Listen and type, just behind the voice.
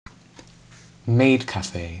Maid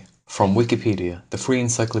café from Wikipedia, the free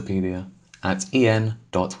encyclopedia, at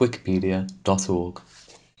en.wikipedia.org.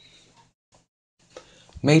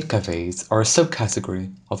 Maid cafés are a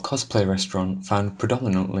subcategory of cosplay restaurant found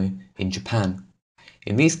predominantly in Japan.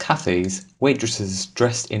 In these cafes, waitresses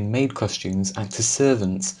dressed in maid costumes act as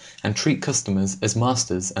servants and treat customers as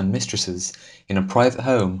masters and mistresses in a private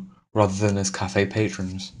home rather than as cafe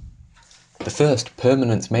patrons. The first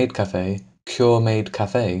permanent maid cafe, Cure Maid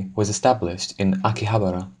Cafe, was established in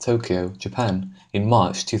Akihabara, Tokyo, Japan in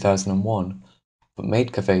March 2001, but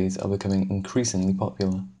maid cafes are becoming increasingly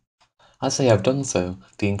popular. As they have done so,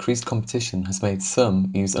 the increased competition has made some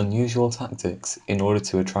use unusual tactics in order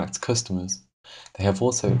to attract customers. They have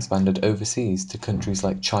also expanded overseas to countries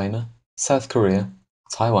like China, South Korea,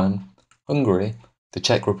 Taiwan, Hungary, the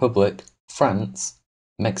Czech Republic, France,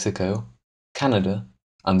 Mexico, Canada,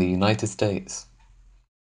 and the United States.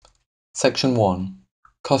 Section 1.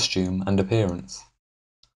 Costume and Appearance.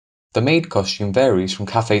 The maid costume varies from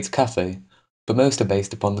cafe to cafe, but most are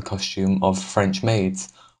based upon the costume of French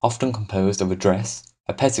maids, often composed of a dress,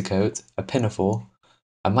 a petticoat, a pinafore,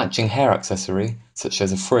 a matching hair accessory, such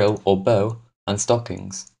as a frill or bow, and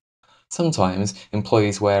stockings. Sometimes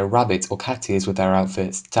employees wear rabbit or cat ears with their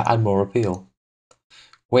outfits to add more appeal.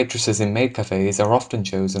 Waitresses in maid cafes are often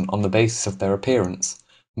chosen on the basis of their appearance.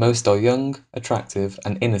 Most are young, attractive,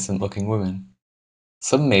 and innocent-looking women.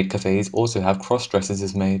 Some maid cafes also have cross-dressers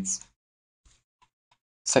as maids.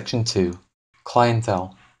 Section 2.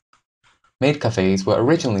 Clientele. Maid cafes were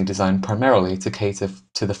originally designed primarily to cater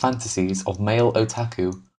to the fantasies of male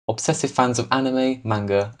otaku, obsessive fans of anime,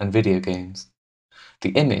 manga, and video games.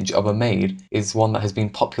 The image of a maid is one that has been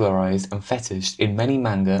popularized and fetished in many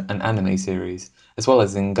manga and anime series, as well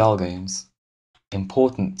as in gal games.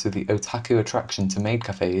 Important to the otaku attraction to maid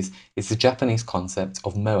cafes is the Japanese concept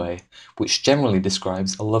of moe, which generally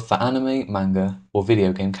describes a love for anime, manga, or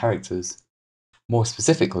video game characters. More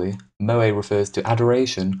specifically, moe refers to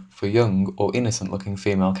adoration for young or innocent-looking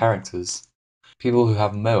female characters. People who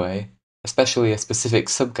have moe, especially a specific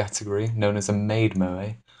subcategory known as a maid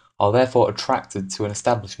moe, are therefore attracted to an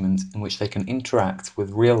establishment in which they can interact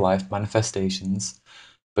with real-life manifestations,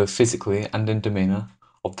 both physically and in demeanor,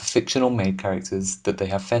 of the fictional maid characters that they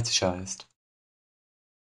have fetishized.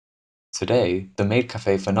 Today, the maid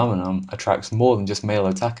cafe phenomenon attracts more than just male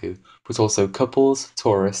otaku, but also couples,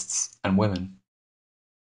 tourists, and women.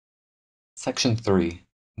 Section 3.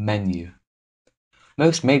 Menu.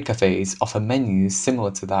 Most maid cafes offer menus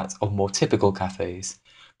similar to that of more typical cafes.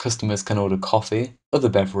 Customers can order coffee, other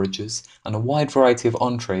beverages, and a wide variety of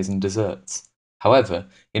entrees and desserts. However,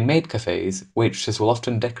 in maid cafes, waitresses will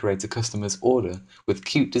often decorate a customer's order with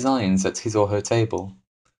cute designs at his or her table.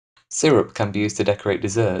 Syrup can be used to decorate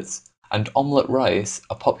desserts, and omelette rice,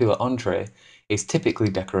 a popular entree, is typically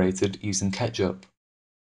decorated using ketchup.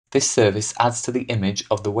 This service adds to the image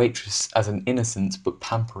of the waitress as an innocent but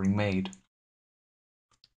pampering maid.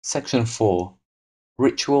 Section 4.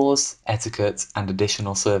 Rituals, etiquette, and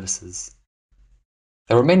additional services.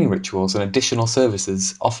 There are many rituals and additional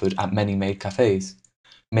services offered at many maid cafes.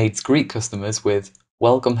 Maids greet customers with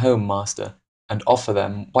 "Welcome home, master," and offer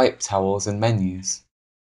them wipe towels and menus.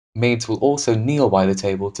 Maids will also kneel by the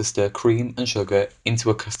table to stir cream and sugar into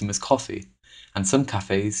a customer's coffee, and some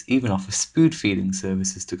cafes even offer spoon-feeding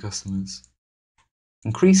services to customers.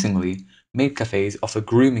 Increasingly, maid cafes offer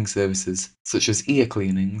grooming services such as ear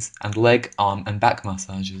cleanings and leg, arm, and back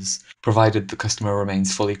massages, provided the customer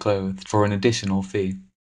remains fully clothed, for an additional fee.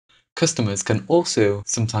 Customers can also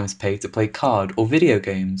sometimes pay to play card or video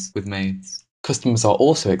games with maids. Customers are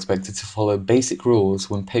also expected to follow basic rules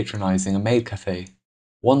when patronizing a maid cafe.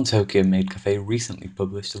 One Tokyo maid cafe recently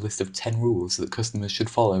published a list of 10 rules that customers should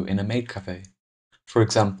follow in a maid cafe. For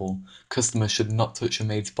example, customers should not touch a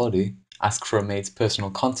maid's body, ask for a maid's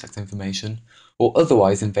personal contact information, or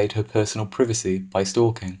otherwise invade her personal privacy by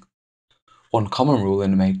stalking. One common rule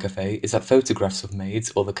in a maid cafe is that photographs of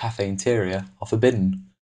maids or the cafe interior are forbidden.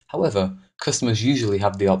 However, customers usually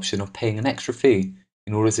have the option of paying an extra fee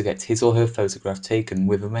in order to get his or her photograph taken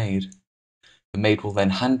with a maid. The maid will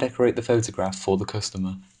then hand decorate the photograph for the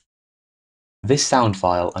customer. This sound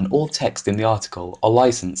file and all text in the article are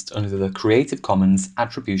licensed under the Creative Commons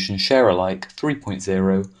Attribution Share-alike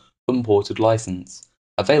 3.0 Unported license,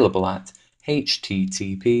 available at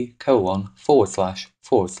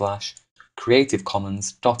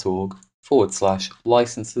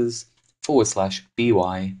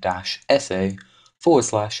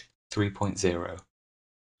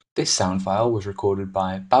This sound file was recorded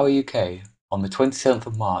by Bauer UK on the 27th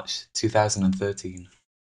of March 2013.